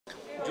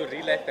जो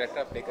real life character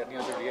आप play कर रही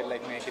हो जो रियल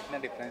लाइफ में कितना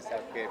डिफरेंस है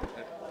आपके?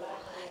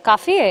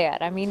 काफ़ी है यार.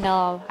 I mean,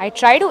 I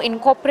try to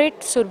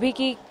incorporate Surabhi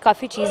की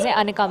काफ़ी चीज़ें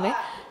अनिका में,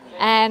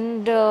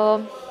 and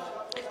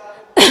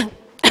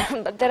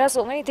but there are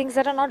so many things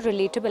that are not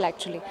relatable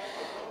actually.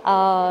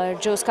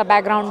 जो उसका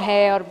बैकग्राउंड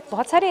है और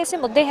बहुत सारे ऐसे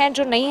मुद्दे हैं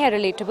जो नहीं है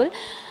relatable,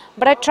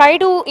 but I try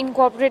to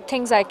incorporate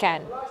things I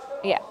can.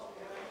 Yeah.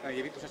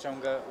 ये भी पूछना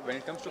चाहूँगा, when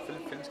it comes to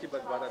films की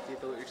बात आती है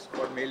तो इट्स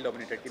फॉर मेल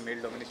डोमिनेटेड, कि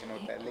मेल डोमिनेशन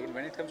होता है, लेकिन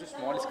when it comes to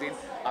small screen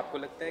आपको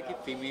लगता है कि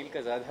फीमेल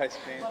का ज़्यादा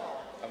screen?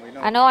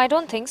 I know, I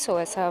don't think so.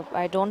 ऐसा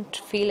I don't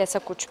feel ऐसा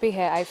कुछ भी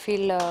है. I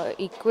feel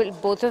equal.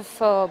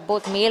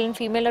 Both male and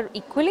female are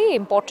equally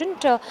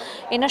important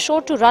in a show,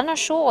 to run a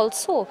show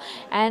also.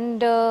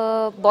 And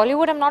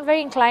Bollywood, I'm not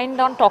very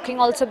inclined on talking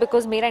also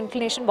because मेरा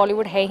inclination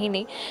Bollywood है ही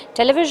नहीं.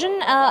 Television,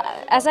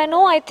 as I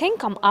know, I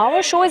think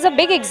our show is a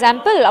big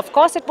example. Of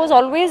course, it was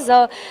always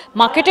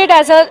marketed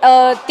as a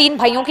तीन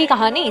भाइयों की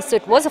कहानी. So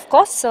it was of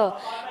course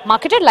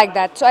marketed like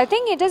that. So I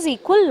think it is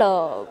equal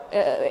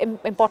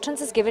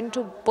importance is given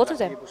to both of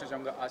them. ये पूछना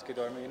चाहूँगा, आज के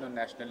दौर में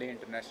nationally,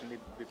 internationally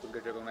people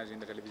get recognized in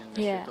the television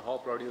industry. Yeah. So how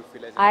proud do you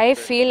feel as an I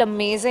actor? feel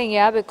amazing,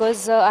 yeah,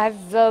 because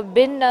I've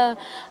been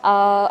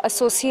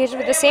associated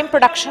with the same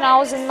production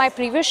house in my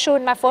previous show,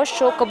 in my first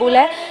show, Kabul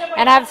Hai,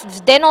 and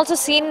I've then also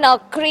seen a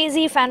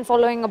crazy fan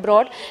following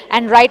abroad.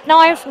 And right now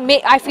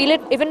I feel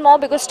it even more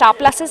because Star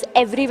Plus is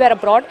everywhere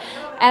abroad,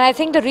 and I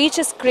think the reach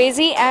is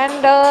crazy,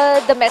 and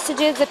the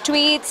messages, the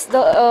tweets,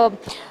 the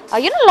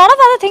you know, a lot of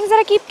other things that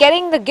I keep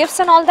getting, the gifts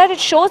and all that. It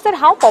shows that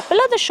how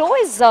popular the show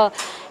is,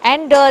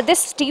 and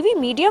this TV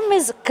medium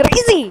is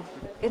crazy.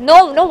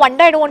 No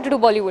wonder I don't want to do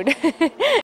Bollywood.